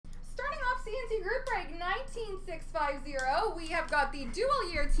Fancy Group Break 19650. We have got the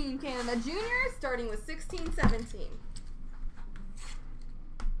dual year Team Canada Juniors starting with 16-17.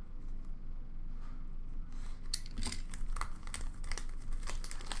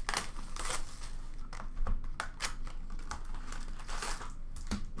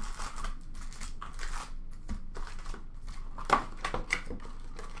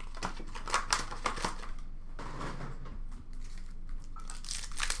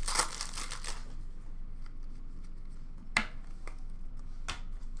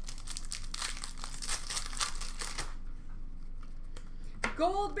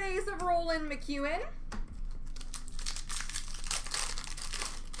 Gold base of Roland McEwen.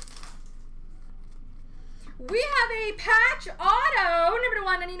 We have a patch auto, number to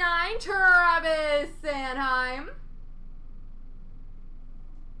 199, Travis Sanheim.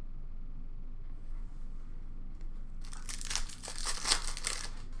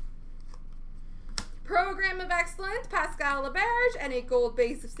 Program of Excellence, Pascal Laberge, and a gold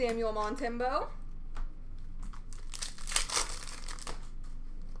base of Samuel Montembeault.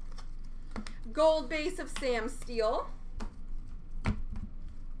 Gold base of Sam Steele.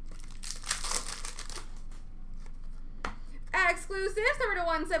 Exclusives, number to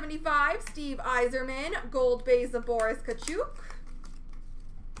 175, Steve Yzerman. Gold base of Boris Kachuk.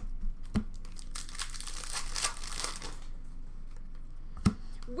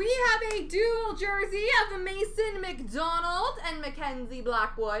 We have a dual jersey of Mason McDonald and Mackenzie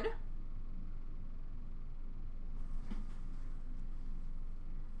Blackwood.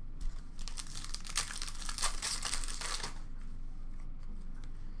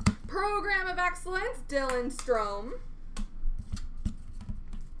 Program of Excellence, Dylan Strome.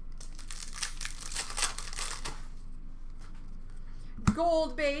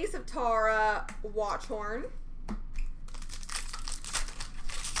 Gold base of Tara Watchhorn.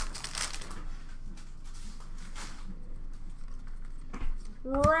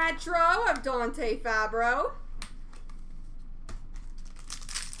 Retro of Dante Fabro.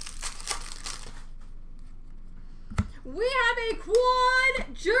 We have a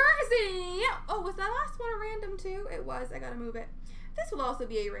quad jersey. Oh, was that last one a random too? It was. I gotta move it. This will also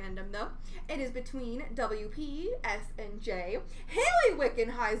be a random though. It is between WP, S, and J. Haley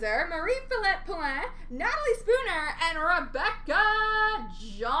Wickenheiser, Marie-Philippe Poulin, Natalie Spooner, and Rebecca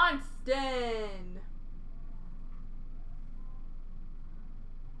Johnston.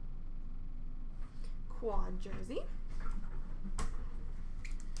 Quad jersey.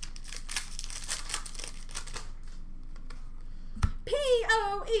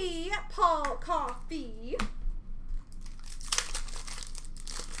 P.O.E. Paul Coffey.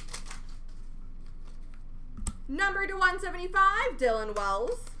 Number to 175, Dylan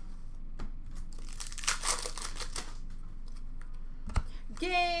Wells.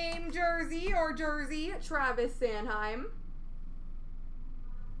 Game jersey or jersey, Travis Sanheim.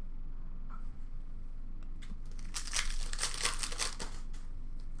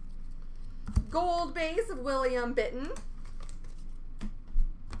 Gold base of William Bitton.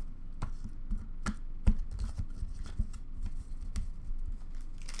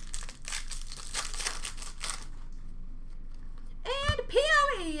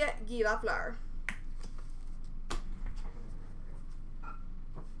 Guy Lafleur.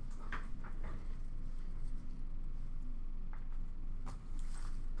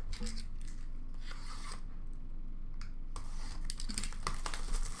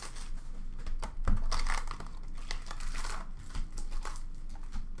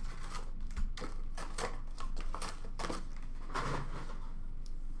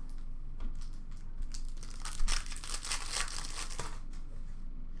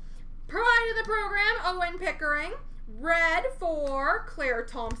 The program, Owen Pickering. Red for Claire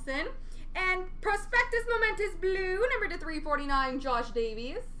Thompson. And Prospectus Momentous Blue, number to 349, Josh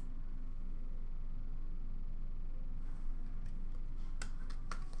Davies.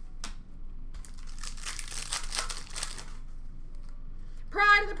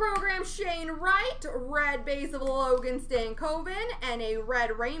 Pride of the program, Shane Wright. Red base of Logan Stankoven. And a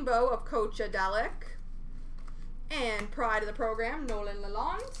red rainbow of Coach Adelic. And pride of the program, Nolan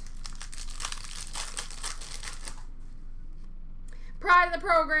Lalonde. Pride of the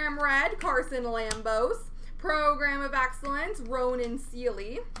program, red, Carson Lambos. Program of Excellence, Ronan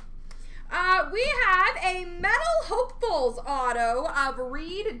Seeley. We have a Metal Hopefuls auto of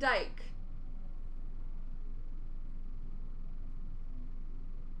Reed Dyke.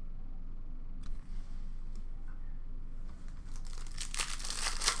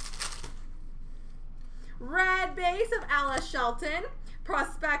 Red base of Alice Shelton.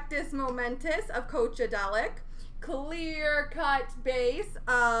 Prospectus Momentous of Coach Adelic. clear cut base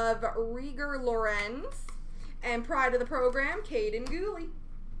of Rieger Lorenz. And pride of the program, Caden Gooley.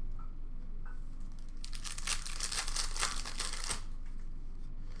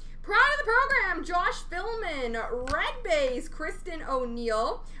 Pride of the program, Josh Philman. Red base, Kristen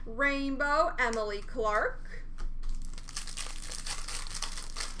O'Neill. Rainbow, Emily Clark.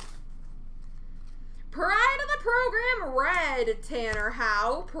 Pride of the program, red, Tanner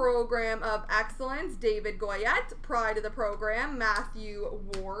Howe. Program of excellence, David Goyette. Pride of the program, Matthew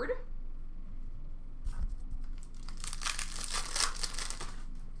Ward.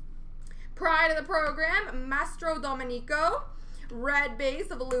 Pride of the program, Mastro Domenico. Red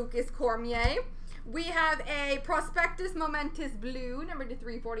base of Lucas Cormier. We have a Prospectus Momentous Blue, number to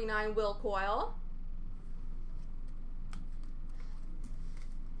 349, Will Coyle.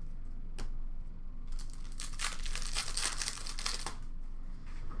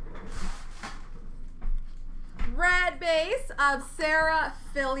 Red base of Sarah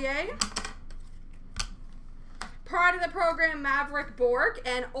Fillier. Pride of the program, Maverick Bork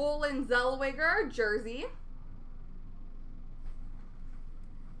and Olin Zellweger, jersey.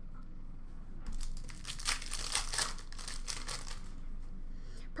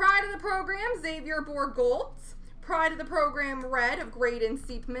 Pride of the program, Xavier Bourgault. Pride of the program, red of Graydon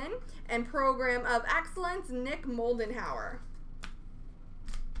Siepman. And program of excellence, Nick Moldenhauer.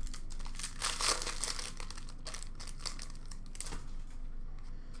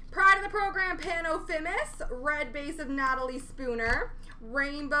 Pride of the program, Panophimus. Red base of Natalie Spooner.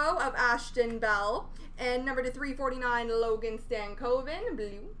 Rainbow of Ashton Bell. And number to 349, Logan Stankoven,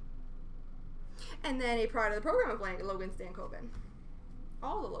 blue. And then a pride of the program of Logan Stankoven.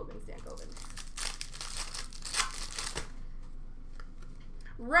 All the Logan Stankovens.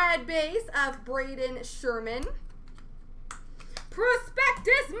 Red base of Braden Sherman.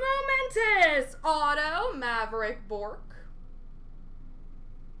 Prospectus Momentous auto, Maverick Bork.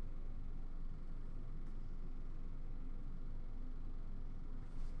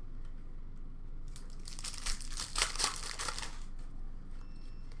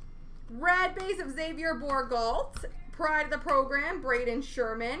 Red base of Xavier Bourgault. Pride of the program, Braden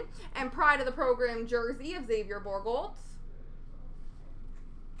Sherman. And pride of the program, jersey of Xavier Bourgault.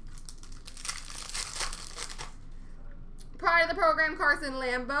 Pride of the program, Carson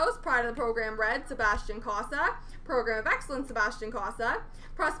Lambos. Pride of the program, red, Sebastian Casa. Program of excellence, Sebastian Casa.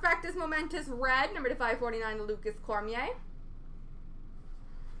 Prospectus Momentous red, number to 549, Lucas Cormier.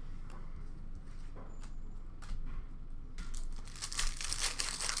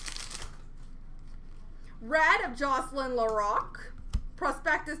 Red of Jocelyn Larocque.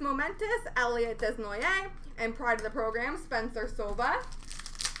 Prospectus Momentous, Elliot Desnoyers. And pride of the program, Spencer Sova.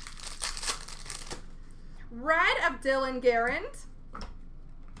 Red of Dylan Garand.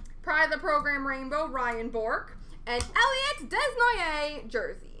 Pride of the program, Rainbow, Ryan Bork. And Elliot Desnoyers,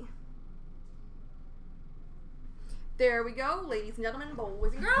 jersey. There we go, ladies and gentlemen,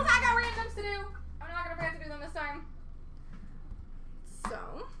 boys and girls. I got randoms to do. I'm not going to forget to do them this time.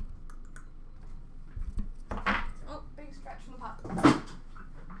 So... oh, big stretch from the pop.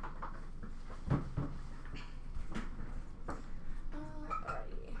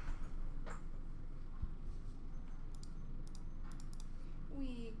 Alrighty.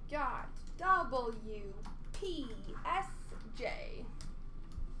 We got WPSJ.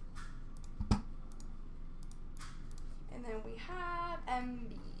 And then we have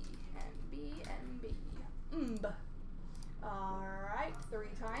MB. Alright, 3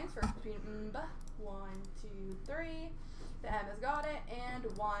 times. First between MB. 1, 2, 3. The M has got it. And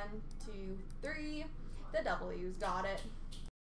 1, 2, 3. The W's got it.